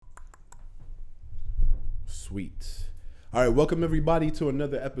Sweet. All right, welcome everybody to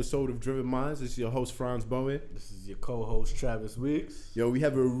another episode of Driven Minds. This is your host, Franz Bowen. This is your co-host, Travis Weeks. Yo, we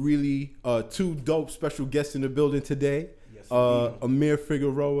have a really two dope special guests in the building today. Yes, Amir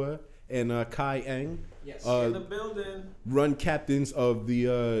Figueroa and Kai Eng. Yes, in the building. Run captains of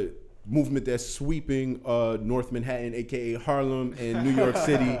the movement that's sweeping North Manhattan, a.k.a. Harlem, and New York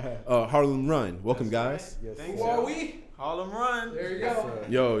City, Harlem Run. Welcome, guys. Yes, Thanks, sir. Who are we? Harlem Run. There you Yes, go. sir.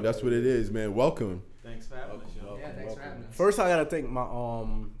 Yo, that's what it is, man. Welcome. Thanks for having us, yo. Yeah, thanks for having us. First, I gotta thank my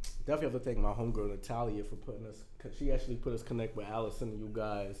definitely have to thank my homegirl Natalia for putting us. Cause she actually put us connect with Allison and you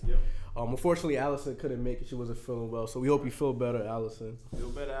guys. Yep. Unfortunately, Allison couldn't make it. She wasn't feeling well, so we hope you feel better, Allison.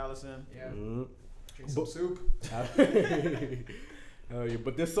 Feel better, Allison. Yeah. Mm-hmm. Drink some soup. Hell yeah.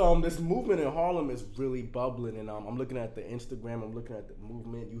 But this movement in Harlem is really bubbling, and I'm looking at the Instagram. I'm looking at the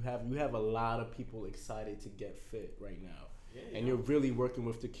movement. You have a lot of people excited to get fit right now. Yeah, And you're really working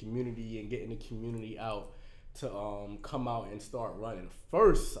with the community and getting the community out to come out and start running.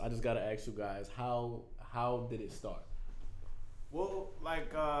 First, I just gotta ask you guys, how did it start? Well,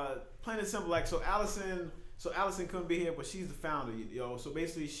 like plain and simple, like so Allison couldn't be here, but she's the founder, yo. So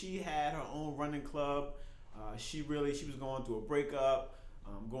basically, she had her own running club. She was going through a breakup,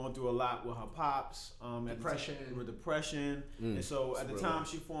 going through a lot with her pops, Depression. with depression, and so at the Really? time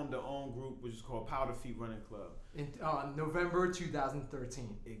she formed her own group, which is called Powder Feet Running Club. In November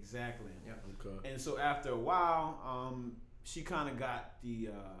 2013. Exactly. Yep. Okay. And so after a while, she kind of got the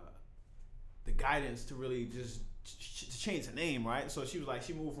guidance to really just to change her name, right? So she was like,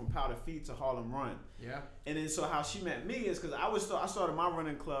 she moved from Powder Feet to Harlem Run. Yeah. And then so how she met me is because I started my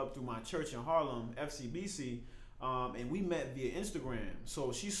running club through my church in Harlem, FCBC, and we met via Instagram.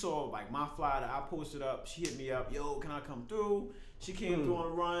 So she saw like my flyer that I posted up. She hit me up, yo, can I come through? She came through on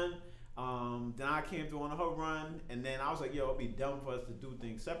a run. Then I came through on her run, and then I was like, yo, it'd be dumb for us to do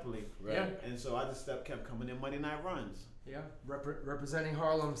things separately. Right. Yeah. And so I just kept coming in Monday night runs. Yeah. Representing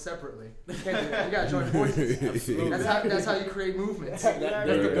Harlem separately. You can't do that. You gotta join forces. Absolutely. That's how you create movements. That's That's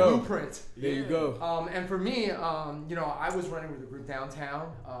there the you go. blueprint. There you go. And for me, I was running with a group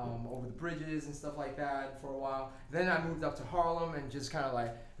downtown, over the bridges and stuff like that for a while. Then I moved up to Harlem and just kind of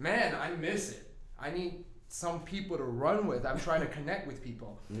like, man, I miss it. I need some people to run with. I'm trying to connect with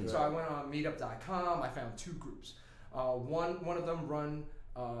people. So I went on meetup.com. I found two groups. One of them run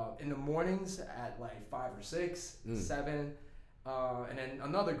in the mornings at like 5 or 6, 7. And then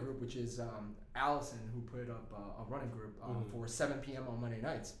another group, which is Allison, who put up a running group for 7 p.m. on Monday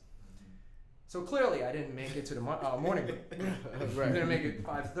nights. So clearly, I didn't make it to the morning group. Right. I'm gonna make it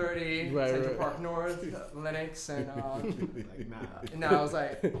 5:30, Right, Central right. Park North, Lennox, and Like, nah. no, I was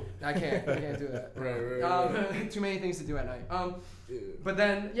like, I can't do that. Right. Too many things to do at night. Yeah. But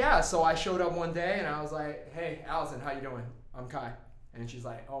then, so I showed up one day and I was like, hey, Allison, how you doing? I'm Kai. And she's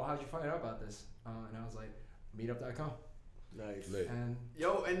like, oh, how'd you find out about this? And I was like, meetup.com. Nice. Lit. And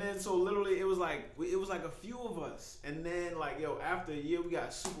Yo, and then so literally it was like a few of us, and then like after a year we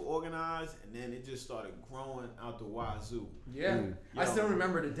got super organized, and then it just started growing out the wazoo. yeah, I Yo. still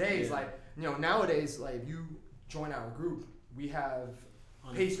remember the days. Yeah. Like, nowadays, like if you join our group, we have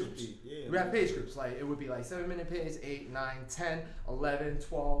pace groups. Yeah. We have pace groups. Like it would be like 7-minute pace, 8, 9, 10, 11,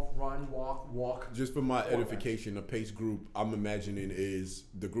 12, run, walk. Just for my edification, a pace group I'm imagining is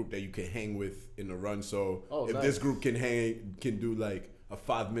the group that you can hang with in the run. So if nice. this group can do like a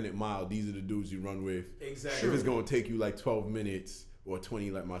 5-minute mile, these are the dudes you run with. Exactly. If it's gonna take you like 12 minutes or 20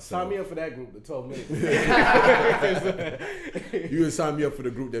 like myself, Sign me up for that group, the 12 minutes. you can sign me up for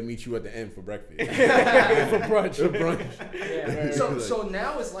the group that meets you at the end for breakfast. For brunch. For brunch. Yeah. Right. So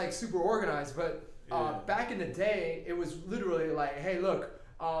now it's like super organized, but back in the day, it was literally like, hey, look,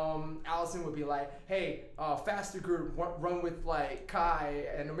 Allison would be like, hey, faster group run with like Kai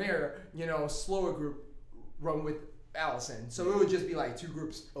and Amir, slower group run with Allison. So it would just be like two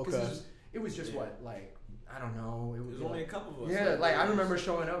groups. 'Cause Okay. It was just what, like, I don't know. It was There's only a like, couple of us. yeah, like I remember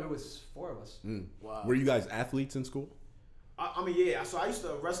showing up. It was 4 of us. Wow. Were you guys athletes in school? I mean, yeah. So I used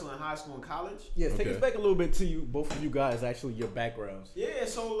to wrestle in high school and college. Yeah, take Okay. us back a little bit to you, both of you guys, actually, your backgrounds. Yeah.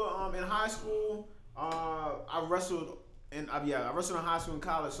 So in high school, I wrestled. I wrestled in high school and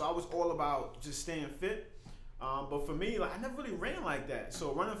college, so I was all about just staying fit. But for me, like I never really ran like that.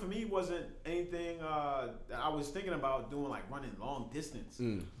 So running for me wasn't anything that I was thinking about doing, like running long distance.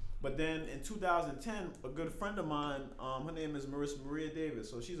 But then in 2010, a good friend of mine, her name is Marissa Maria Davis.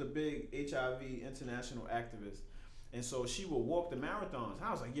 So she's a big HIV international activist, and so she would walk the marathons. And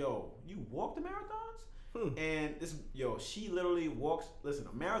I was like, "Yo, you walk the marathons?" And she literally walks. Listen,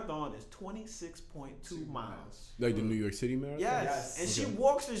 a marathon is 26.2 miles. Like the New York City Marathon? Yes. And she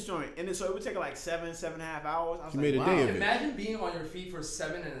walks this joint. And so it would take her like 7.5 hours. I was She like, made a wow. day of it. Imagine being on your feet for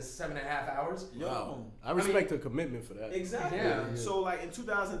 7.5 hours. Yo. I respect the commitment for that. Exactly. Yeah. So like in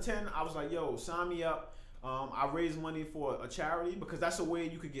 2010, I was like, yo, sign me up. I raised money for a charity because that's a way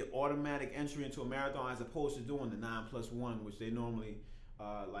you could get automatic entry into a marathon as opposed to doing the 9+1, which they normally,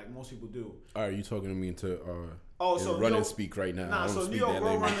 like most people do. All right, you talking me into So running speak right now. I Nah, don't so speak New York that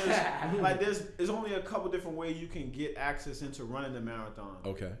Road language. Runners, like there's only a couple different ways you can get access into running the marathon.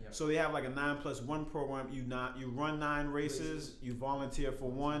 Okay. So they have like a 9+1 program. You run 9 races, you volunteer for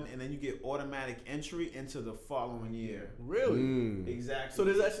 1, and then you get automatic entry into the following year. Really? Exactly. So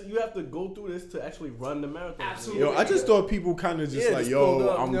there's actually you have to go through this to actually run the marathon. Absolutely. Yo, I just thought people kind of just Yeah, like, just pulled yo,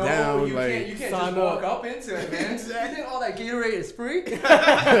 up. I'm No, down. you Like, can't. You can't sign just walk up. up into it, man. You think all that Gatorade is free?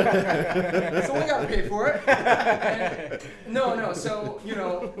 Someone got to pay for it. No. So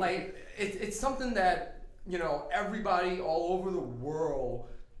like it's something that everybody all over the world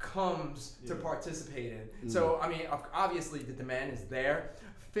comes to participate in. So I mean, obviously the demand is there.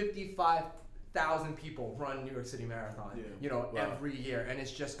 55,000 people run New York City Marathon. Every year, and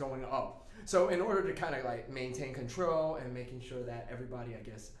it's just going up. So in order to kind of like maintain control and making sure that everybody, I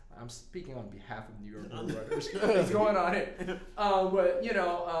guess, I'm speaking on behalf of New York Road Runners, is going on it. But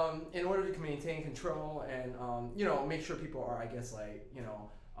in order to maintain control and make sure people are, I guess, like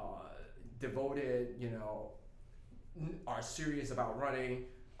devoted, are serious about running,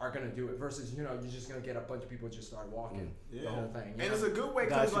 are gonna do it versus you're just gonna get a bunch of people just start walking the whole thing. And it's a good way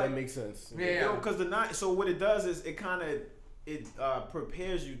Gotcha, because like that makes sense. Yeah. because so what it does is it kind of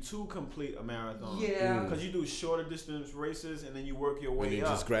prepares you to complete a marathon. Yeah. Because you do shorter distance races and then you work your and way it up.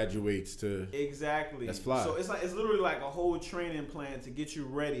 just graduates to. Exactly. That's fly. So it's literally like a whole training plan to get you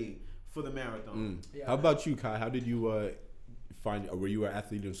ready for the marathon. Yeah. How about you, Kai? How did you were you an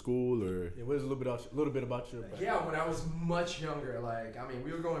athlete in school or? Yeah, what is a little bit about your background? Yeah, when I was much younger, like, I mean,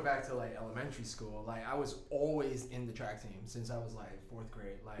 we were going back to, like, elementary school. Like, I was always in the track team since I was, like, 4th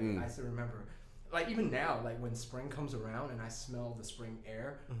grade. Like, I still remember, like, even now, like, when spring comes around and I smell the spring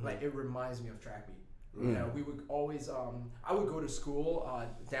air, like, it reminds me of track meet. You know, we would always, I would go to school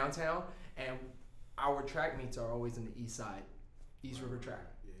downtown, and our track meets are always in the east side, East River Track.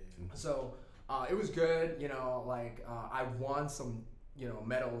 Yeah. So, it was good, I won some,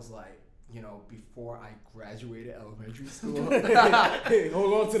 medals, before I graduated elementary school. Hey,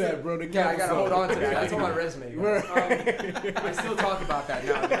 hold on to that, bro. I gotta hold on to that. That's on my resume. I still talk about that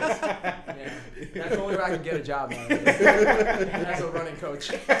nowadays. Yeah. That's the only way I can get a job nowadays. As a running coach.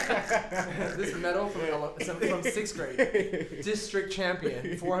 This medal from 6th grade. District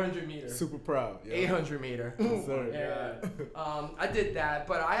champion, 400 meters. Super proud. Yeah. 800 meter. Yes, sir. Yeah. I did that,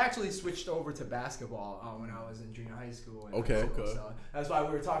 but I actually switched over to basketball when I was in junior high school. And Okay. high school, so that's why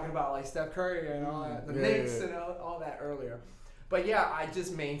we were talking about like Steph Curry and all that, the Knicks and all that earlier. But yeah, I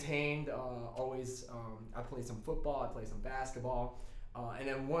just maintained always. I played some football, I played some basketball, and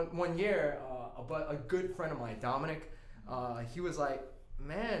then one year, a good friend of mine, Dominic, he was like,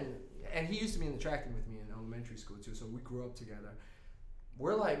 man, and he used to be in the track team with me in elementary school too, so we grew up together.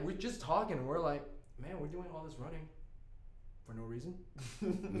 We're just talking, and we're like, man, we're doing all this running for no reason.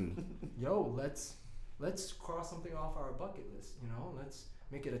 Yo, let's cross something off our bucket list. Let's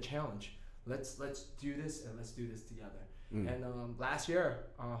make it a challenge. Let's do this and let's do this together. And last year,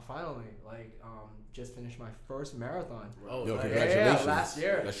 finally, just finished my first marathon. Oh, Yo, nice. congratulations. Yeah, last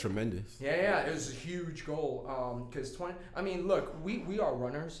year. That's tremendous. Yeah, it was a huge goal. Because look, we are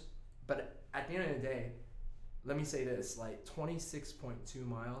runners, but at the end of the day, let me say this: 26.2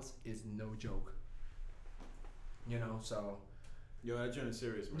 miles is no joke. So. Yo, that journey is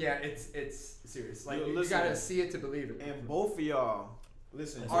serious, man. Yeah, it's serious. Yo, You listen, gotta see it to believe it. And both of y'all,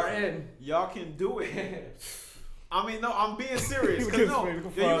 listen, Are in. y'all can do it. I mean, no, I'm being serious. We 'Cause can no, explain, we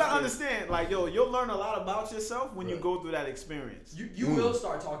can you gotta fast understand, you'll learn a lot about yourself when you Right. go through that experience. You will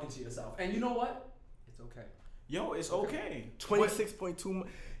start talking to yourself, and you know what? It's okay. Yo, it's okay. 26.2.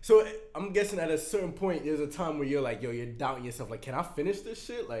 So I'm guessing at a certain point, there's a time where you're like, yo, you're doubting yourself. Like, can I finish this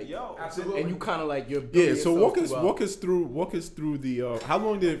shit? Like, Yo, Absolutely. and you kind of like you're Yeah. building So yourself walk us through the. How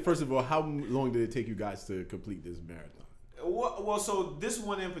long did it take you guys to complete this marathon? Well, so this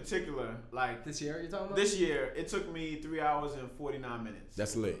one in particular, This year you're talking about? this year, it took me 3 hours and 49 minutes.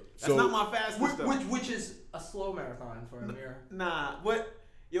 That's lit. That's not my fastest though. which is a slow marathon for Amir. Nah, but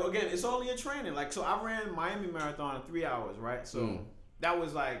again, it's only a training. So I ran Miami Marathon in 3 hours, right? So that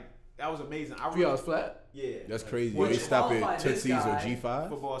was amazing. 3 hours flat. Yeah. That's crazy. Which They stop qualified at this Tootsie's or guy G5.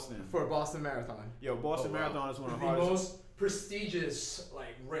 For Boston. For a Boston Marathon. Yo, Boston Marathon is one of the The hardest. most prestigious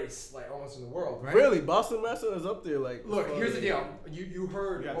like race, like almost in the world, right? Really, Boston Marathon is up there. Like, Look, here's the deal. You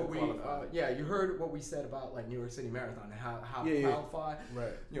heard You have what to we qualify. you heard what we said about like New York City Marathon and how Yeah, to yeah. qualify.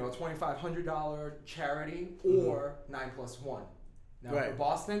 Right. You know, $2,500 charity or 9+1. Now Right. for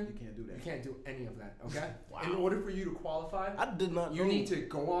Boston, You can't do that. you can't do any of that. Okay. Wow. In order for you to qualify, I did not. you know. need to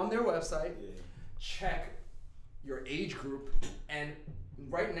go on their website, Yeah. check your age group, and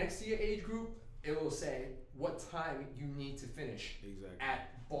right next to your age group, it will say what time you need to finish Exactly.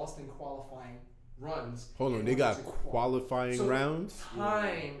 at Boston qualifying runs. Hold on, in they order got to qualifying So- rounds.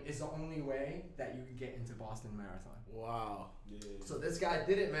 Time is the only way that you can get into Boston Marathon. Wow. Yeah. So this guy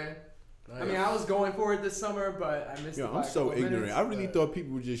did it, man. I Nice. mean, I was going for it this summer, but I missed it. Yo, by I'm a so couple ignorant. minutes, I really but- thought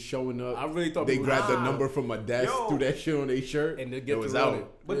people were just showing up. I really thought They people- grabbed the Nah. number from a desk, Yo. threw that shit on their shirt, And they get it was to run out. it.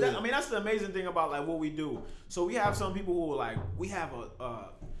 But Yeah. that, I mean, that's the amazing thing about like what we do. So we have some people who are like, we have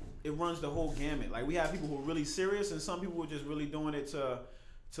it runs the whole gamut. Like we have people who are really serious, and some people who are just really doing it to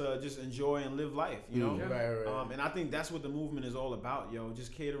just enjoy and live life. You know. Yeah. Right. And I think that's what the movement is all about, yo.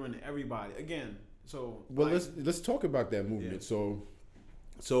 Just catering to everybody. Again, so Well, like, let's talk about that movement. Yeah.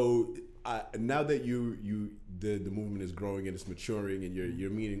 So now that the movement is growing and it's maturing, and you're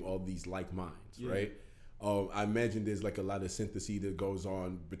meeting all these like minds, Yeah. right? I imagine there's like a lot of synthesis that goes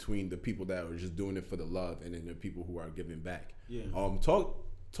on between the people that are just doing it for the love, and then the people who are giving back. Yeah.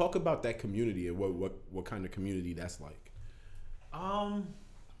 Talk about that community and what kind of community that's like.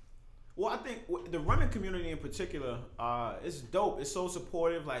 Well, I think the running community in particular, it's dope. It's so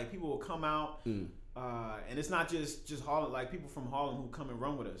supportive. Like people will come out, and it's not just Harlem. Like people from Harlem who come and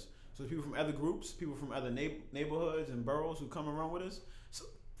run with us. So people from other groups, people from other neighborhoods and boroughs who come and run with us. So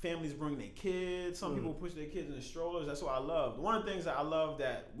families bring their kids. Some people push their kids in the strollers. That's what I love. One of the things that I love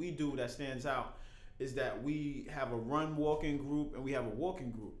that we do that stands out is that we have a run walking group and we have a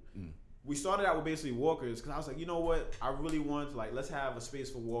walking group. We started out with basically walkers because I was like, you know what? I really want to let's have a space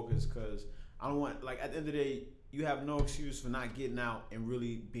for walkers because I don't want at the end of the day, you have no excuse for not getting out and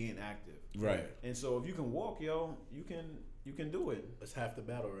really being active. Right. And so if you can walk, yo, you can do it. It's half the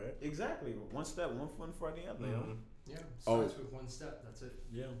battle, right? Exactly. One step, one foot in front of the other, yo. Yeah, Oh. starts with one step. That's it.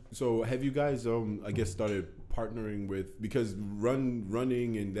 Yeah. So have you guys I guess started partnering with, because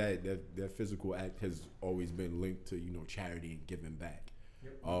running and that physical act has always been linked to charity and giving back.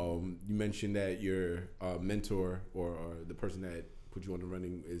 Yep. You mentioned that your mentor or the person that put you on the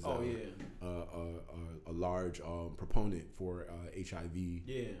running is a large proponent for HIV.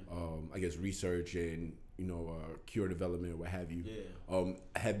 Yeah. I guess research and cure development, what have you. Yeah.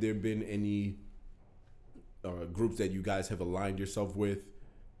 Have there been any groups that you guys have aligned yourself with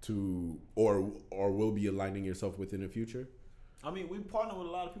to or will be aligning yourself with in the future? I mean, we partner with a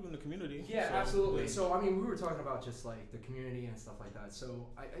lot of people in the community. Yeah, so, absolutely. yeah. So, I mean, we were talking about just like the community and stuff like that. So,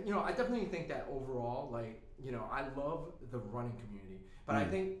 I definitely think that overall, I love the running community, but I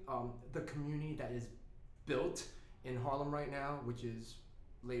think the community that is built in Harlem right now, which is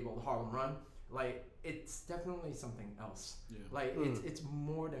labeled Harlem Run, it's definitely something else. Yeah. It's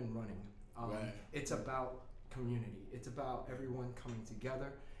more than running. Right. It's about community. It's about everyone coming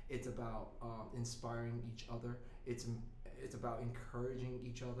together. It's about inspiring each other. It's about encouraging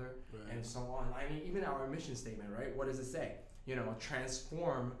each other, Right. and so on. I mean, even our mission statement, right? What does it say?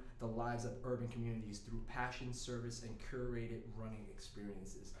 Transform the lives of urban communities through passion, service, and curated running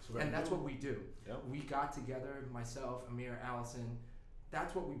experiences. what And we that's do. what we do. Yep. We got together, myself, Amir, Allison.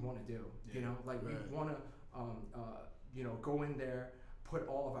 That's what we want to do. Yeah. Right. We want to, go in there, put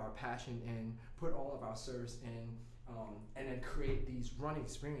all of our passion in, put all of our service in, and then create these running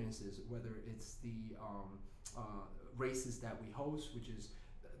experiences, whether it's the races that we host, which is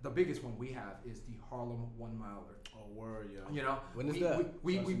the biggest one we have is the Harlem 1 Miler. Oh, word, yo. When is we, that?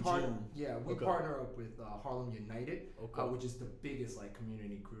 We That's in partner. June. Yeah, we Okay. partner up with Harlem United, Okay. which is the biggest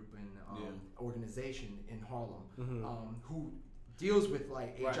community group and organization in Harlem, who deals with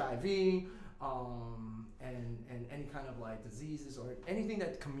Right. HIV, and any kind of diseases or anything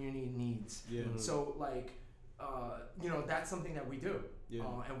that the community needs. Yeah. So that's something that we do. Yeah.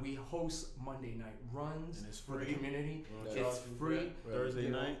 And we host Monday night runs And it's for the free. community. Right. It's free. Right. Thursday You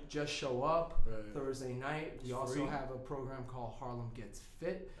know, night. just show up. Right. Thursday night. We It's also free. have a program called Harlem Gets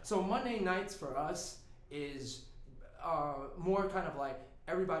Fit. So Monday nights for us is more kind of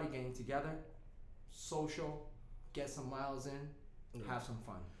everybody getting together, social, get some miles in, have some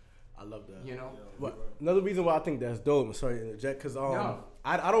fun. I love that. You know? But another reason why I think that's dope. I'm sorry to interject, because No.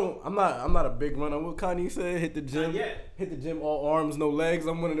 I'm not a big runner. What Kanye said, hit the gym, Not yet. hit the gym, all arms, no legs.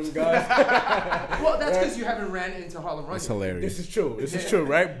 I'm one of them guys. Well, that's because you haven't ran into Harlem Run That's yet. hilarious. This is true. This is true,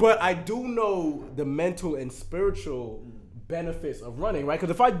 right? But I do know the mental and spiritual benefits of running, right?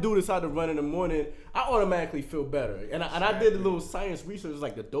 Because if I do decide to run in the morning, I automatically feel better. And I did a little science research,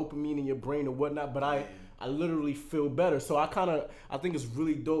 like the dopamine in your brain and whatnot, but I literally feel better. So I think it's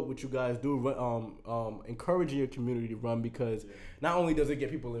really dope what you guys do, encouraging your community to run, because not only does it get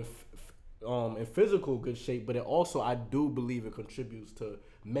people in physical good shape, but it also, I do believe it contributes to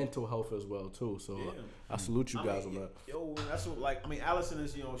mental health as well too. So I salute you guys on that. Yo, that's what, like, I mean, Allison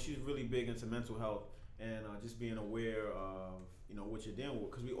is, she's really big into mental health and just being aware of, what you're dealing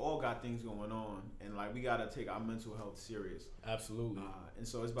with, because we all got things going on, and like we gotta take our mental health serious. Absolutely. And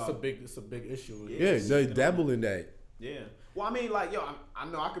so it's about it's a big issue. They dabble in that. Yeah. Well, I mean, like, I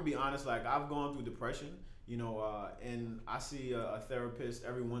know I could be honest. Like, I've gone through depression, and I see a therapist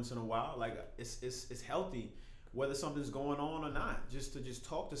every once in a while. Like, it's healthy, whether something's going on or not, just to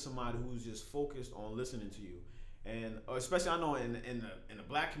talk to somebody who's just focused on listening to you. And especially, I know in the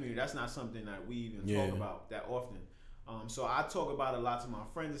black community, that's not something that we even talk about that often. So I talk about it a lot to my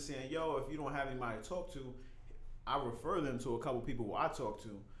friends, and saying, yo, if you don't have anybody to talk to, I refer them to a couple people who I talk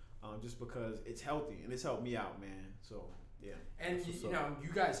to, just because it's healthy and it's helped me out, man. So yeah. And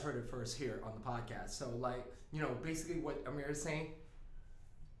you guys heard it first here on the podcast. So like, basically what Amir is saying,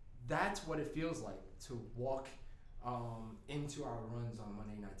 that's what it feels like to walk into our runs on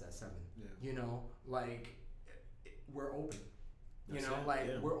Monday nights at 7. Yeah. Like we're open.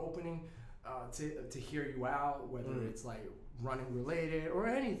 We're opening to hear you out, whether it's like running related or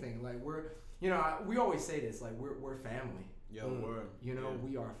anything. Like we always say this, like we're family. Yo,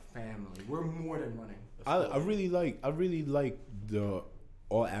 we are family. We're more than running. I really like the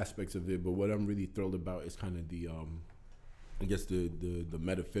all aspects of it, but what I'm really thrilled about is kind of the I guess the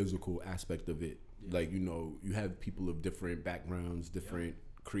metaphysical aspect of it. Yeah. Like, you have people of different backgrounds, different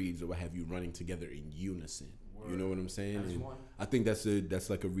creeds or what have you, running together in unison. Word. You know what I'm saying? And I think that's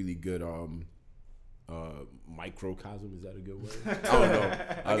like a really good microcosm. Is that a good word? I don't know.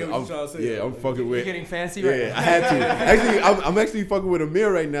 I get what you're trying to say. Yeah, I'm fucking with. You're getting fancy right now. Yeah, I had to. Actually, I'm actually fucking with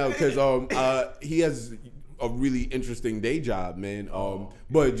Amir right now because he has a really interesting day job, man.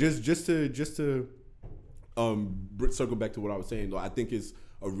 But just to circle back to what I was saying, though, I think it's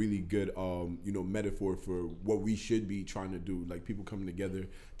a really good metaphor for what we should be trying to do. Like, people coming together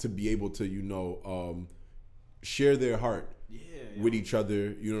to be able to share their heart with each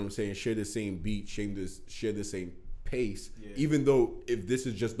other. You know what I'm saying? Share the same beat, share the same pace. Yeah. Even though if this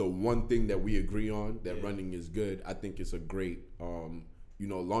is just the one thing that we agree on, that running is good, I think it's a great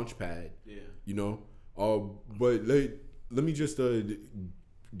launch pad. Yeah. But let me just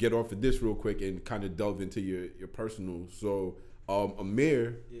get off of this real quick and kind of delve into your personal. So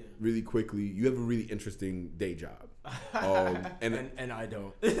Amir, really quickly, you have a really interesting day job. And I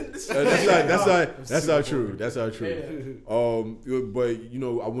don't. That's not true. That's not true. Yeah. But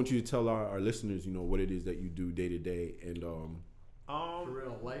I want you to tell our listeners, what it is that you do day to day, and for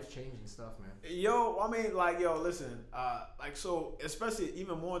real, life-changing stuff, man. Listen, so especially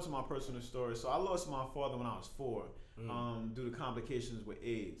even more into my personal story. So I lost my father when I was 4, due to complications with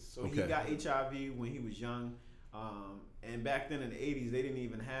AIDS. So he got HIV when he was young. And back then in the 80s, they didn't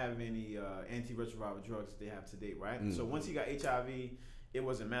even have any antiretroviral drugs that they have to date, right? So once he got HIV, it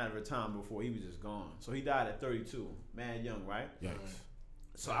was a matter of time before he was just gone. So he died at 32, mad young, right? Yes.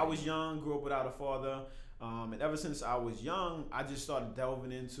 So I was young, grew up without a father, and ever since I was young, I just started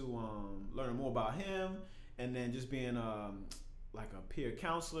delving into learning more about him, and then just being like a peer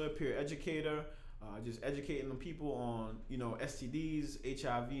counselor, peer educator, just educating the people on STDs,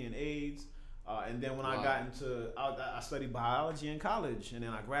 HIV, and AIDS. And then when I got into, I studied biology in college, and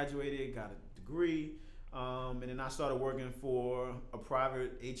then I graduated, got a degree, and then I started working for a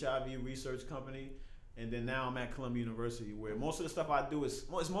private HIV research company, and then now I'm at Columbia University, where most of the stuff I do it's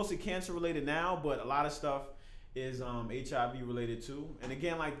mostly cancer related now, but a lot of stuff is HIV related too. And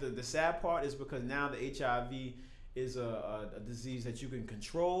again, like the sad part is because now the HIV is a disease that you can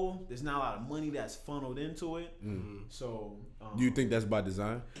control. There's not a lot of money that's funneled into it. Mm-hmm. So, do you think that's by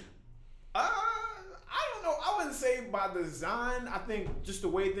design? I don't know. I wouldn't say by design. I think just the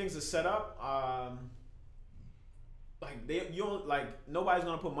way things are set up. Nobody's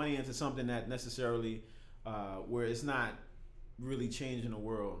gonna put money into something that necessarily where it's not really changing the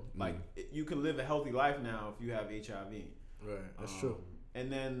world. Like you can live a healthy life now if you have HIV. Right. That's true. And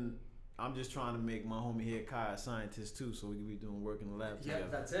then I'm just trying to make my homie here Kai a scientist too, so we can be doing work in the lab together. Yeah,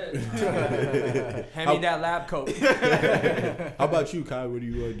 that's it. Hand me that lab coat. How about you, Kai? What do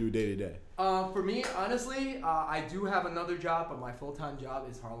you do day to day? For me, honestly, I do have another job, but my full-time job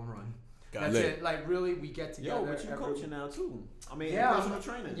is Harlem Run. That's it. Like really, we get together. Yo, but you coaching now too. I mean, Yeah, personal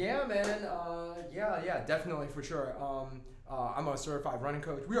training. Yeah, man. Yeah, definitely for sure. I'm a certified running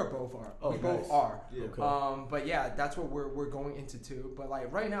coach. We both are. Yeah. Okay. But yeah, that's what we're going into too. But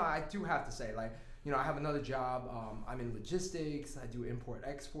like right now, I do have to say, like, you know, I have another job. I'm in logistics. I do import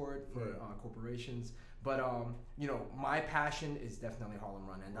export for corporations. But you know, my passion is definitely Harlem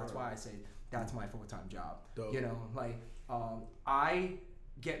Run, and that's why I say that's my full-time job. Dope. You know, like I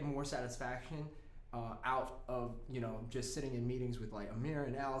get more satisfaction out of, you know, just sitting in meetings with like Amir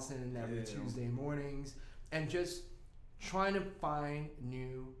and Allison every Tuesday mornings and just trying to find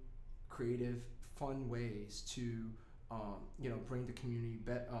new, creative, fun ways to, you know, bring the community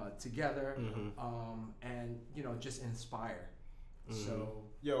together, and, you know, just inspire. So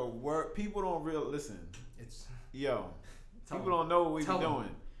people don't listen. it's People them. don't know what we be Tell them.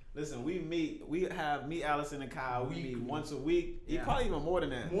 doing. Listen, we have me, Allison, and Kyle. We meet once a week. Yeah. Probably even more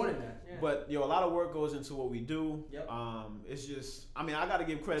than that. More than that. Yeah. But a lot of work goes into what we do. Yep. It's just, I mean, I gotta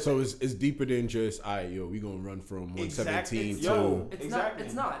give credit. So it's deeper than just, we gonna run from 117 Exactly. to.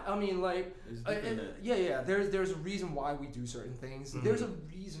 It's not. I mean, like, It's deeper than that. yeah. There's a reason why we do certain things. There's a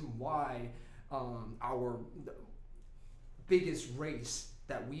reason why our biggest race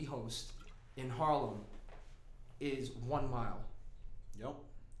that we host in Harlem is 1 mile. Yep.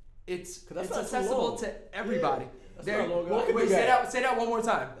 It's that's not too accessible long. to everybody. That's not long at all. I can Wait, do say that. that one more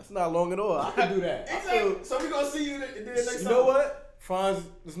time. That's not long at all. I can do that. So we're gonna see you there next You time. know what? Franz,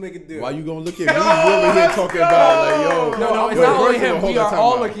 let's make a deal. Why you gonna look at me? You over here talking about like, yo. No, it's yo, not only first of all, him. hold We on, are time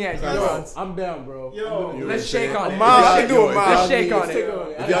all out. looking at you, Time out. Franz. I'm down, bro. Yo. Let's shake on it. Mile, I can do a Yo, mile. Let's shake on Let's it. take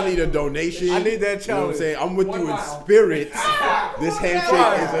on If y'all need a donation, I need that you know what I'm challenge. saying? I'm with 1 you in mile. spirit. This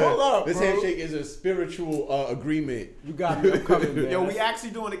Hold up, bro. handshake is a spiritual agreement. You got me. I'm coming, man. Yo, we actually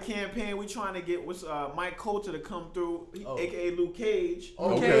doing a campaign. We trying to get Mike Coulter to come through, aka Luke Cage.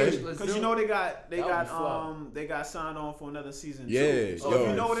 Okay. Let's Because do you know it. they got signed on for another season. Yeah, too. So yo, if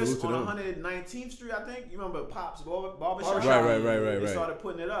you notice salute to on them. 119th Street, I think you remember Pop's barbershop. Right. They started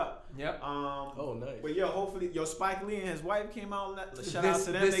putting it up. Yep. Oh, nice. But hopefully, Spike Lee and his wife came out. Shout out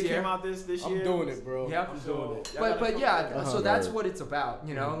to them. This They year. came out this year. I'm doing it, bro. Yep. I'm doing it. Y'all gotta But come yeah, together. so that's Word. what it's about,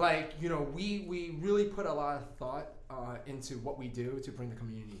 you know. Like, you know, we really put a lot of thought into what we do to bring the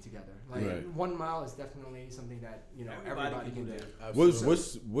community together. Like, Right. 1 mile is definitely something that, you know, everybody can do. What's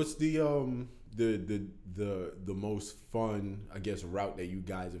the most fun, I guess, route that you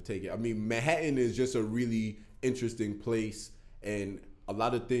guys have taken? I mean, Manhattan is just a really interesting place, and a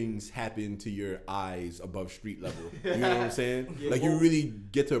lot of things happen to your eyes above street level. You know what I'm saying? Like, you really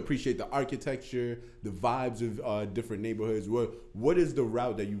get to appreciate the architecture, the vibes of different neighborhoods. What is the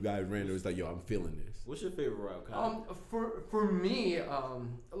route that you guys ran that was like, yo, I'm feeling this? What's your favorite route, Kyle? For me,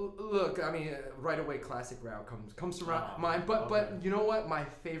 look, I mean, right away, classic route comes to mind. But you know what? My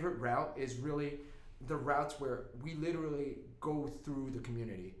favorite route is really the routes where we literally go through the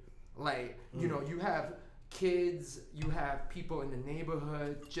community. Like, you know, you have kids, you have people in the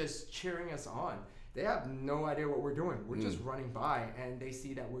neighborhood just cheering us on. They have no idea what we're doing. We're just running by, and they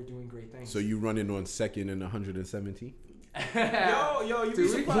see that we're doing great things. So you running on 2nd and 117? Yo, you be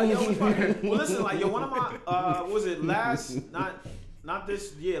surprised. Well, listen, like, one of my, was it not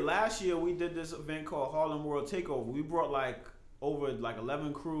this year, last year we did this event called Harlem World Takeover. We brought over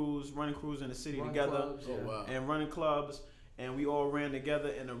 11 running crews in the city together, clubs, yeah. Oh, wow. and running clubs. And we all ran together,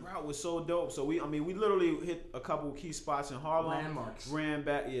 and the route was so dope. So we literally hit a couple key spots in Harlem. Landmarks. Ran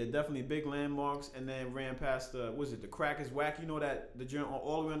back, definitely big landmarks, and then ran past the Crack is Whack? You know that the joint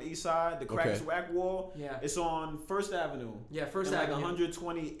all the way on the east side, the Crack is Whack wall. Yeah. It's on First Avenue. Yeah, First and Avenue.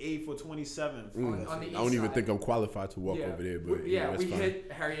 128th or 27th. On the I don't east even side. think I'm qualified to walk over there, but that's we fine.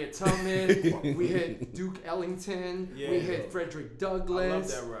 hit Harriet Tubman, we hit Duke Ellington, we hit Frederick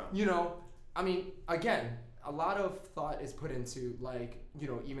Douglass. I love that route. You know, I mean, again, a lot of thought is put into, like, you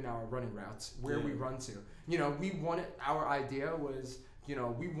know, even our running routes, where we run to. You know, our idea was, you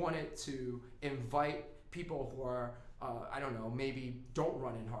know, we wanted to invite people who are, I don't know, maybe don't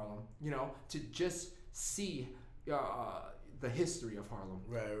run in Harlem, you know, to just see the history of Harlem.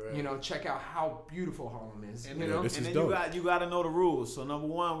 Right. You know, check out how beautiful Harlem is. And you then, know, this and is then dope. you got to know the rules. So number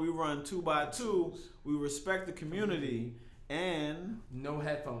one, we run 2x2. We respect the community, and no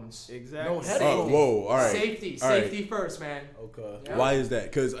headphones. exactly. No headphones. Whoa, all right. Safety All right. first, man. Okay. Yeah. Why is that?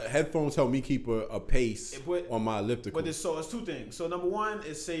 Because headphones help me keep a pace But- on my elliptical. But it's two things. So number one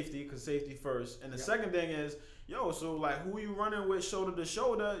is safety, because safety first, and the second thing is, yo, so like who you running with shoulder to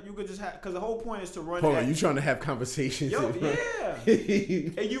shoulder, you could just have, because the whole point is to run. Hold on, you trying to have conversations? Yo, yeah.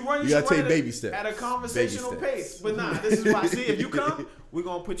 And you run. You gotta take baby steps. At a conversational Baby pace. steps. But nah, this is why. See, if you come, we're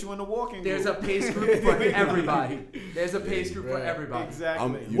gonna put you in the walking There's group. a pace group for everybody. There's a pace group for Right. everybody.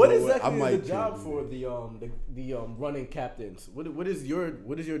 Exactly. You What know what? I exactly might is the job too. for the running captains? What is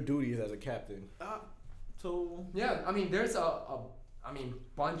your duties as a captain? So Yeah, I mean, there's a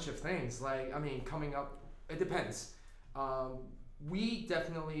bunch of things. Like, I mean, coming up, it depends. We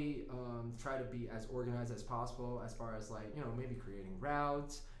definitely try to be as organized as possible as far as like, you know, maybe creating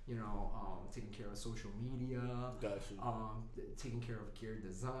routes, you know, taking care of social media, Gotcha. taking care of gear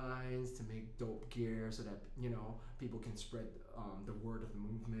designs to make dope gear so that, you know, people can spread the word of the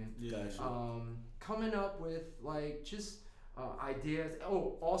movement. Gotcha. Coming up with like just ideas.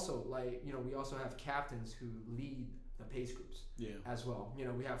 Oh, also like, you know, we also have captains who lead the pace groups Yeah. as well. You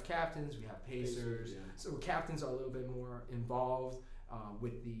know, we have captains, we have pacers. Yeah. So captains are a little bit more involved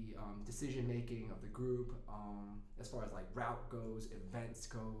with the decision making of the group, as far as like route goes, events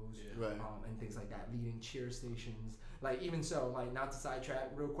goes, Right. and things like that. Leading cheer stations, like even so, like not to sidetrack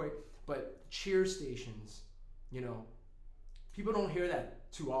real quick, but cheer stations, you know, people don't hear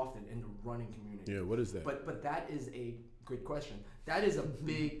that too often in the running community. Yeah, what is that? But that is a good question. That is a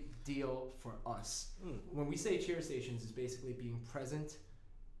big deal for us. When we say cheer stations, it's basically being present,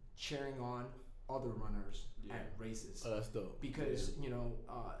 cheering on other runners at races. Oh, that's dope. Because you know,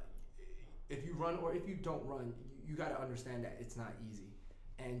 if you run or if you don't run, you got to understand that it's not easy.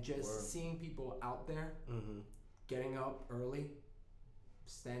 And just Word. seeing people out there, getting up early,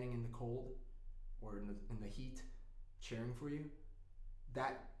 standing in the cold or in the heat, cheering for you,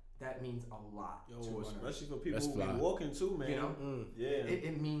 that means a lot to yo, runners. especially for people That's who be fly. walking too, man. You know, Yeah.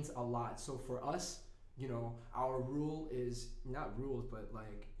 it means a lot. So for us, you know, our rule is not rules, but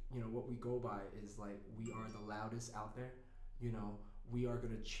like, you know, what we go by is like we are the loudest out there. You know, we are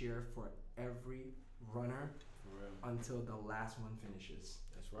gonna cheer for every runner until the last one finishes,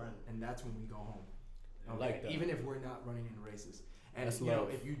 That's right. and that's when we go home. I like that. Even if we're not running in races, and That's you know,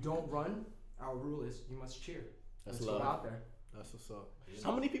 love. if you don't run, our rule is you must cheer. That's Let's love. go out there. That's what's up.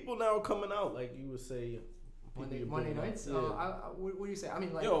 How many people now are coming out? Like you would say, Monday nights. Yeah. What do you say? I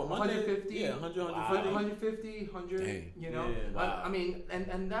mean, like Yo, Monday, 150. yeah, 100, 150, 100, Dang. you know. Yeah, wow. I mean,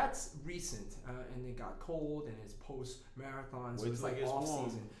 and that's recent, and it got cold, and it's post marathon, so Wait it's till it like gets off warm.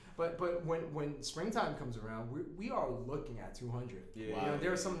 season. But when springtime comes around, we are looking at 200. Yeah. You know,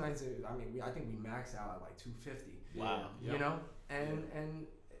 there are some nights that, I mean, I think we max out at like 250. Wow. You know, and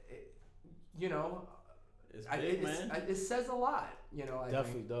it, you know, It's big, man. it says a lot. You know, I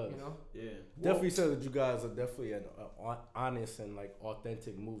Definitely think, does. You know. Yeah. Definitely says that you guys are definitely an honest and like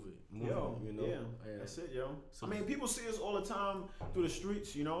authentic movement. Yo, You know. yeah, that's it, yo. So- I mean, people see us all the time through the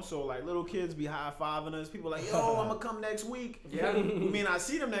streets, you know. So like, little kids be high fiving us. People like, yo, I'm gonna come next week. Yeah. We may not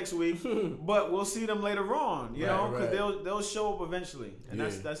see them next week, but we'll see them later on, you Right, know, because right. they'll show up eventually, and Yeah.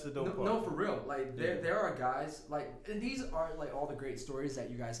 that's the dope part. No, for real. Like Yeah. there are guys like, and these are like all the great stories that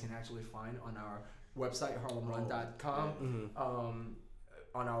you guys can actually find on our website harlemrun.com.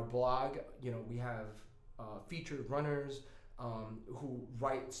 On our blog, you know, we have featured runners who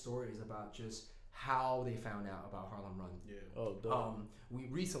write stories about just how they found out about Harlem Run. Yeah. Oh, dope. We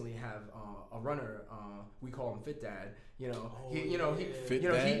recently have a runner. We call him Fit Dad. You know, Oh, he, you know, he, Fit you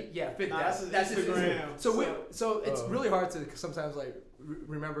know, Dad? Fit Nah, Dad. that's his Instagram. So it's really hard to sometimes like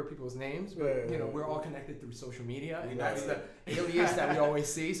remember people's names, but Yeah, you know, yeah. we're all connected through social media, and know that's the alias that we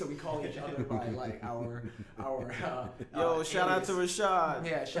always see. So we call each other by like our Yo, shout out to alias. Rashad.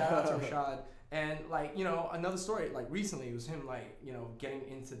 Yeah, shout out to Rashad. And like, you know, another story, like recently it was him like, you know, getting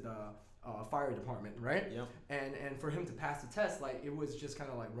into the fire department, right? Yep. And for him to pass the test, like it was just kind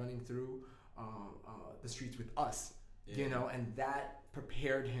of like running through the streets with us, you know, and that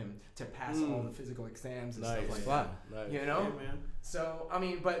prepared him to pass all the physical exams and stuff like that. Nice. You know? Yeah, man. So I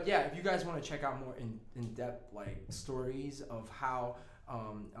mean, but yeah, if you guys want to check out more in depth like stories of how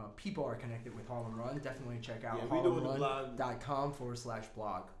people are connected with Harlem Run, definitely check out Yeah, we doing the blog.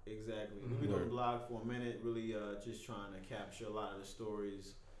 harlemrun.com/blog. Exactly. Mhm. We've been doing the blog for a minute, really just trying to capture a lot of the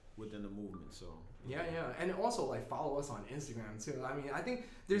stories within the movement. So Yeah, and also like follow us on Instagram too. I mean, I think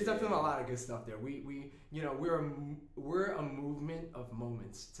there's definitely a lot of good stuff there. We you know, we're a movement of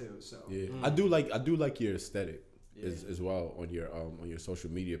moments too. So Yeah, I do like your aesthetic. as well on your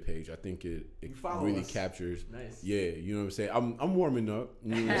social media page. I think it follow really us. captures. Nice. Yeah, you know what I'm saying. I'm warming up.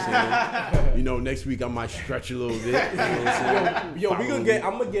 You know what I'm saying. You know, next week I might stretch a little bit. You know what I'm saying. Yo, Follow me.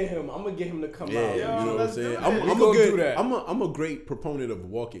 I'm gonna get him to come Yeah, out. you know what I'm let's saying. do I'm that. We a gonna good. do that. I'm a great proponent of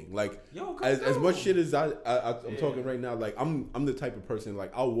walking. Like Yo, come as through. much shit as I'm talking right now. Like I'm the type of person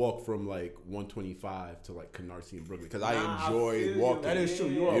like I'll walk from like 125 to like Canarsie in Brooklyn because I Nah, I enjoy feel you. walking. That is true.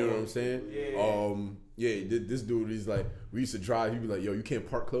 You are You know what one. I'm saying? Yeah. This dude, he's like, we used to drive. He'd be like, yo, you can't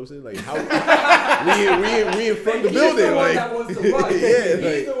park closer. Like, how? we in front of the He's building. the one Like, that wants to run. yeah, He's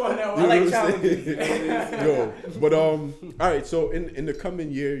like, the one that you know wants what I'm challenges. saying? Yo, but all right. So in the coming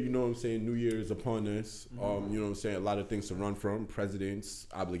year, you know what I'm saying. New Year is upon us. You know what I'm saying. A lot of things to run from. Presidents,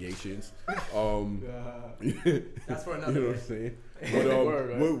 obligations. That's for another You know what day. I'm saying? But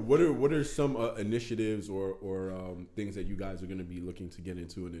Word, right? what are some initiatives or things that you guys are going to be looking to get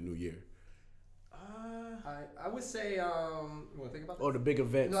into in the new year? I would say think about that. Or the big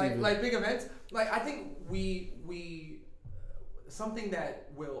events. even. like big events. Like I think we something that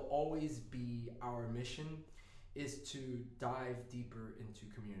will always be our mission is to dive deeper into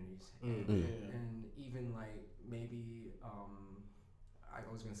communities and even like maybe I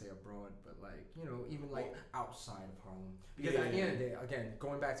was gonna say abroad, but like even like outside of Harlem, because at the end of the day, again,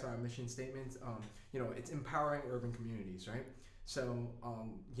 going back to our mission statements, it's empowering urban communities, right? So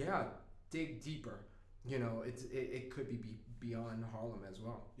dig deeper. It could be beyond Harlem as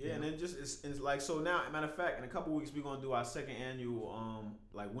well. Yeah, and then it's like, so now, matter of fact, in a couple weeks we're gonna do our second annual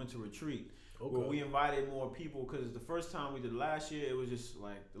like winter retreat, where we invited more people, because the first time we did it last year, it was just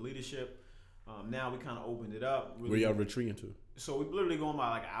like the leadership. Now we kind of opened it up. Where y'all retreating to? So we're literally going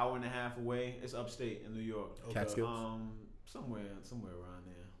about like an hour and a half away. It's upstate in New York. Catskills? Somewhere around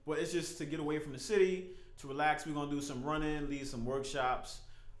there. But it's just to get away from the city, to relax. We're gonna do some running, lead some workshops,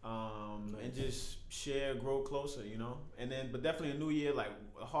 and just share, grow closer, And then, but definitely a new year, like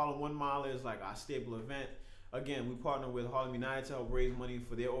Harlem 1 Mile is like our staple event. Again, we partner with Harlem United to help raise money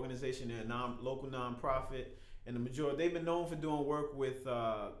for their organization. They're a local nonprofit, and they've been known for doing work with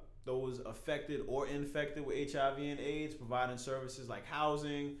those affected or infected with HIV and AIDS, providing services like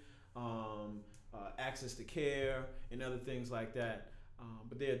housing, access to care, and other things like that.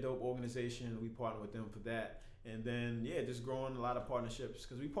 But they're a dope organization. We partner with them for that. And then, just growing a lot of partnerships,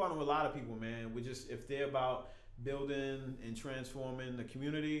 because we partner with a lot of people, man. If they're about building and transforming the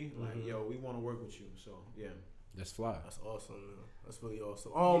community, like, we want to work with you. So, yeah. That's fly. That's awesome, man. That's really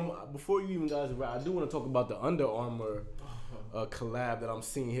awesome. Before you even guys wrap, I do want to talk about the Under Armour collab that I'm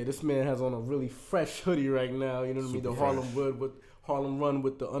seeing here. This man has on a really fresh hoodie right now. You know what I mean? The Harlem Run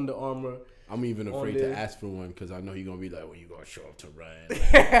with the Under Armour. I'm even afraid there. to ask for one because I know you're gonna be like, when you gonna show up to run?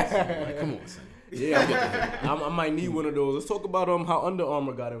 Like, come on, son. Yeah, I might need one of those. Let's talk about how Under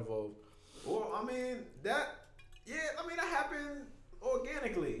Armour got involved. Well, that happened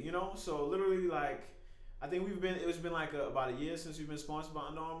organically, So literally, like, I think it's been like about a year since we've been sponsored by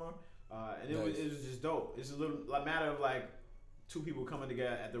Under Armour, and it was just dope. It's a matter of like two people coming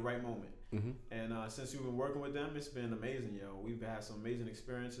together at the right moment. Mm-hmm. And since we've been working with them, it's been amazing, yo. We've had some amazing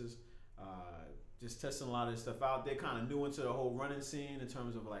experiences. Just testing a lot of this stuff out. They're kind of new into the whole running scene in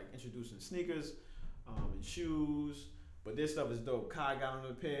terms of like introducing sneakers and shoes. But this stuff is dope. Kai got on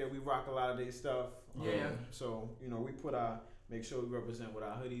the pair. We rock a lot of their stuff. So, we make sure we represent with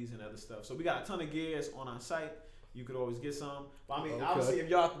our hoodies and other stuff. So we got a ton of gears on our site. You could always get some. But obviously, if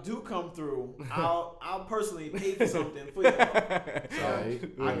y'all do come through, I'll personally pay for something for y'all. So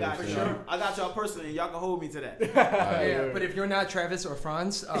I got y'all. I got y'all personally, and y'all can hold me to that. But if you're not Travis or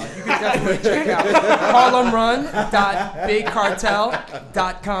Franz, you can definitely check out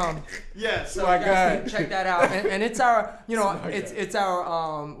harlemrun.bigcartel.com. Yes. So you guys can check that out, and it's our, it's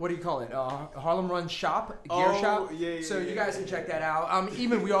our what do you call it? Harlem Run shop, gear shop. So you guys can check that out.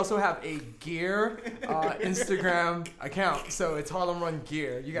 Even we also have a gear Instagram account, so it's Harlem Run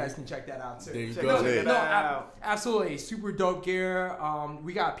Gear. You guys can check that out too. There you go. Absolutely, super dope gear.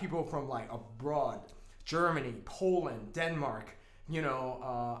 We got people from like abroad, Germany, Poland, Denmark,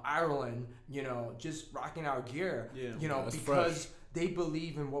 Ireland, just rocking our gear. Because fresh. they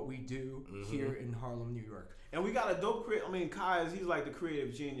believe in what we do here in Harlem, New York. And we got a dope Kai he's like the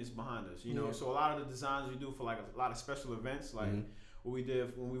creative genius behind us, So a lot of the designs we do for like a lot of special events, like what we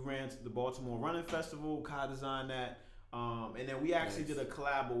did when we ran to the Baltimore Running Festival, Kai designed that. And then we actually did a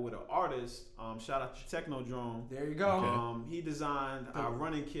collab with an artist. Shout out to Technodrome. There you go. He designed our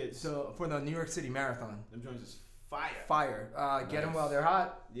running kits. So for the New York City Marathon. Them joints is fire. Get them while they're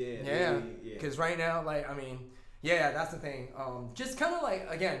hot. Yeah. Because right now, that's the thing. Just kind of like,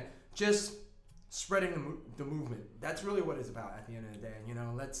 again, just spreading the movement. That's really what it's about at the end of the day. You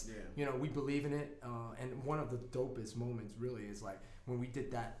know, we believe in it. And one of the dopest moments really is like when we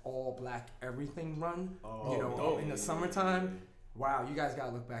did that all black everything run. In the summertime. Wow, you guys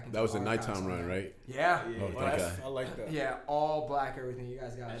gotta look back into that was the a nighttime run, right? Yeah. I like that. Yeah, all black everything. You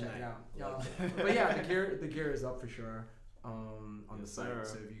guys gotta check it out. But yeah, the gear is up for sure on the site.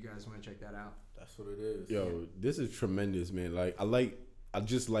 So if you guys want to check that out, that's what it is. Yo, this is tremendous, man. Like I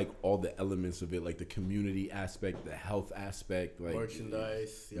just like all the elements of it, like the community aspect, the health aspect, like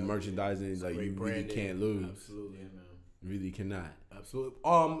merchandising. Like you really can't lose. Absolutely, man. Really cannot. Absolutely.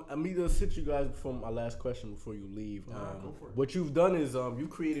 I'm gonna sit you guys from my last question before you leave. Go for it. What you've done is you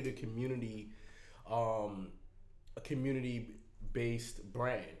created a community based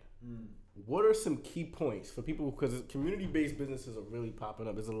brand. What are some key points for people, because community based businesses are really popping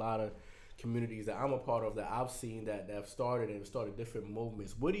up? There's a lot of communities that I'm a part of that I've seen that have started different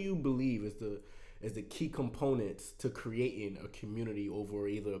movements. What do you believe is the key components to creating a community over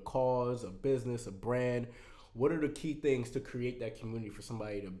either a cause, a business, a brand? What are the key things to create that community for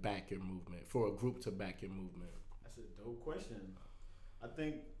somebody to back your movement, for a group to back your movement? That's a dope question. I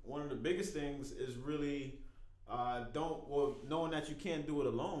think one of the biggest things is really knowing that you can't do it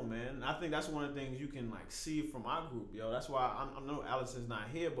alone, man. I think that's one of the things you can like see from our group, yo. That's why I know Allison's not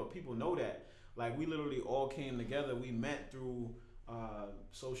here, but people know that. Like we literally all came together. We met through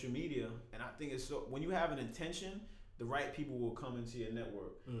social media, and I think it's so when you have an intention, the right people will come into your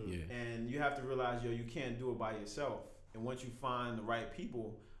network. And you have to realize, yo, you can't do it by yourself. And once you find the right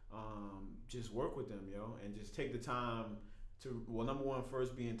people, just work with them, yo, and just take the time to, well, number one,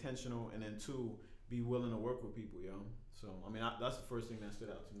 first be intentional, and then two, be willing to work with people, yo. So, I mean, that's the first thing that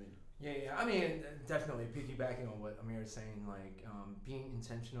stood out to me. Yeah. I mean, definitely piggybacking on what Amir is saying, like being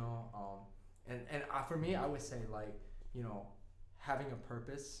intentional. And for me, I would say like, you know, having a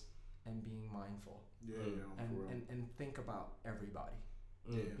purpose and being mindful. And think about everybody.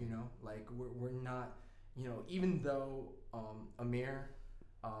 You know, like we're not, you know, even though Amir,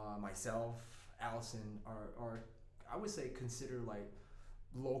 myself, Allison are I would say considered like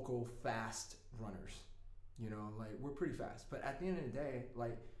local fast runners. You know, like we're pretty fast, but at the end of the day,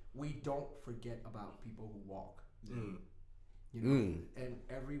 like we don't forget about people who walk. You know, and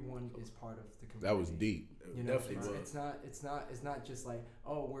everyone is part of the community. That was deep. You know, it's not just like,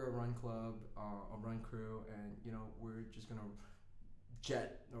 oh, we're a run club, a run crew, and you know we're just gonna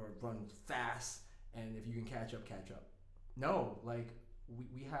jet or run fast, and if you can catch up, catch up. No, like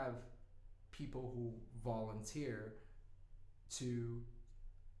we have people who volunteer to,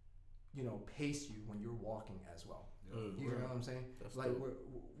 you know, pace you when you're walking as well. You know what I'm saying? That's like dope.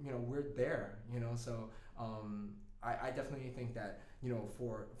 we're there. You know, so I definitely think that, you know,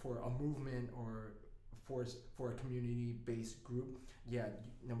 for a movement or for a community-based group,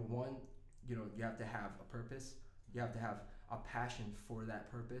 number one, you know, you have to have a purpose. You have to have a passion for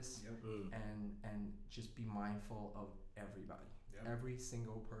that purpose, and just be mindful of everybody, every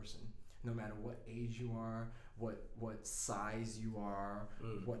single person, no matter what age you are, what size you are,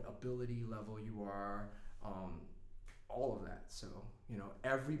 what ability level you are, all of that. So, you know,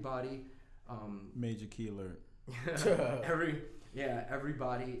 everybody. Major key alert.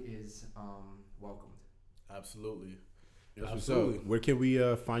 Everybody is welcomed. Absolutely. That's what's up. Where can we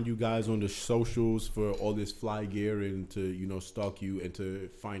find you guys on the socials for all this fly gear and to, you know, stalk you and to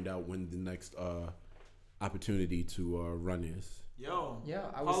find out when the next opportunity to run is? Yo,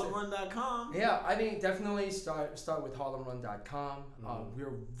 I would HarlemRun.com. Yeah, I mean, definitely start with HarlemRun.com.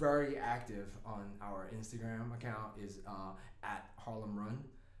 We're very active on our Instagram account is at HarlemRun.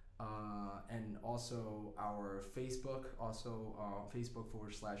 And also our Facebook,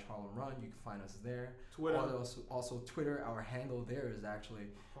 Facebook.com/HarlemRun. You can find us there. Twitter. Also Twitter, our handle there is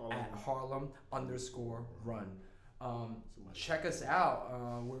actually at Harlem_run. Check us out.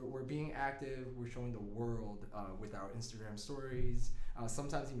 We're being active. We're showing the world with our Instagram stories.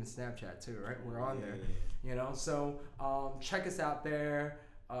 Sometimes even Snapchat too, right? We're on there. You know, so check us out there.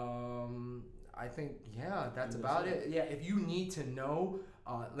 I think, that's about it. Yeah, if you need to know,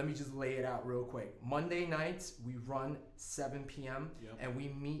 let me just lay it out real quick. Monday nights, we run 7 p.m. And we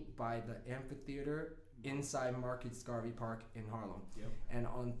meet by the amphitheater inside Market Garvey Park in Harlem. And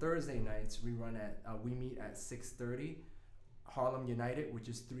on Thursday nights, we meet at 6:30, Harlem United, which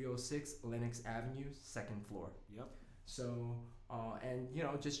is 306 Lenox Avenue, 2nd floor. So, and, you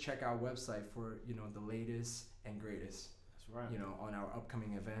know, just check our website for, you know, the latest and greatest. That's right. You know, on our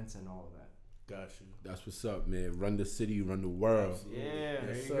upcoming events and all of that. Got you. That's what's up, man. Run the city, run the world. Yeah.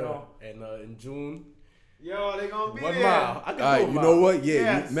 There you go. And in June, Yo, they gonna be 1 there. mile. I can All right, do a you mile. know what? Yeah,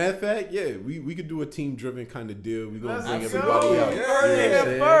 Yes. matter of fact, yeah, we could do a team driven kind of deal. We gonna Let's bring go. everybody out. You You heard know it what I'm here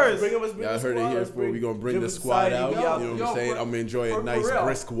saying? first. Bring us, Y'all heard it here for. We gonna bring the squad out. You know what I'm saying? I'm gonna enjoy a nice real.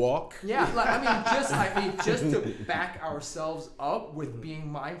 brisk walk. Yeah, like, I mean, just to back ourselves up with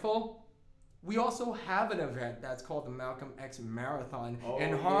being mindful, we also have an event that's called the Malcolm X Marathon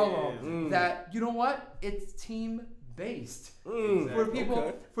in Harlem. yeah. That, you know what? It's team based Mm. for people.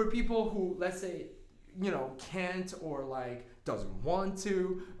 Okay. For people who, let's say, can't or like doesn't want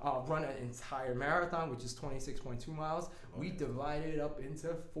to run an entire marathon, which is 26.2 miles. We divided it up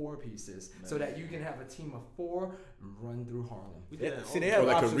into 4 pieces so that you can have a team of 4 run through Harlem. We did that See, in they Or have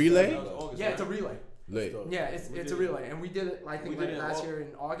like a options relay? for that. Yeah, it's a relay. Lit. Yeah, it's a relay, and we did it. I think We did like it last all- year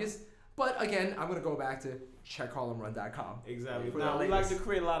in August. But again, I'm gonna go back to checkharlemrun.com. Exactly. For Now the we like latest. to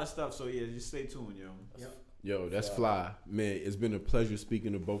create a lot of stuff, so yeah, just stay tuned, yo. Yep. Yo, that's fly, man. It's been a pleasure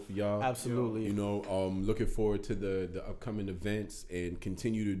speaking to both of y'all. Absolutely. You know, looking forward to the upcoming events and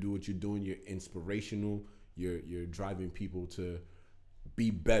continue to do what you're doing. You're inspirational. You're driving people to be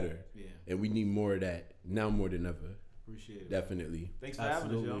better. Yeah. And we need more of that now more than ever. Appreciate it. Definitely. Thanks for having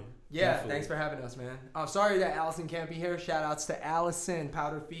us, yo. Yeah, Definitely. thanks for having us, man. I'm sorry that Allison can't be here. Shout outs to Allison,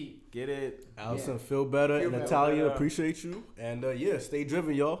 Powder Feet. Get it. Allison, Yeah. feel better. Feel And better. Natalia, appreciate you. And yeah, stay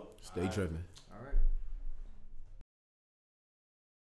driven, y'all. Stay driven.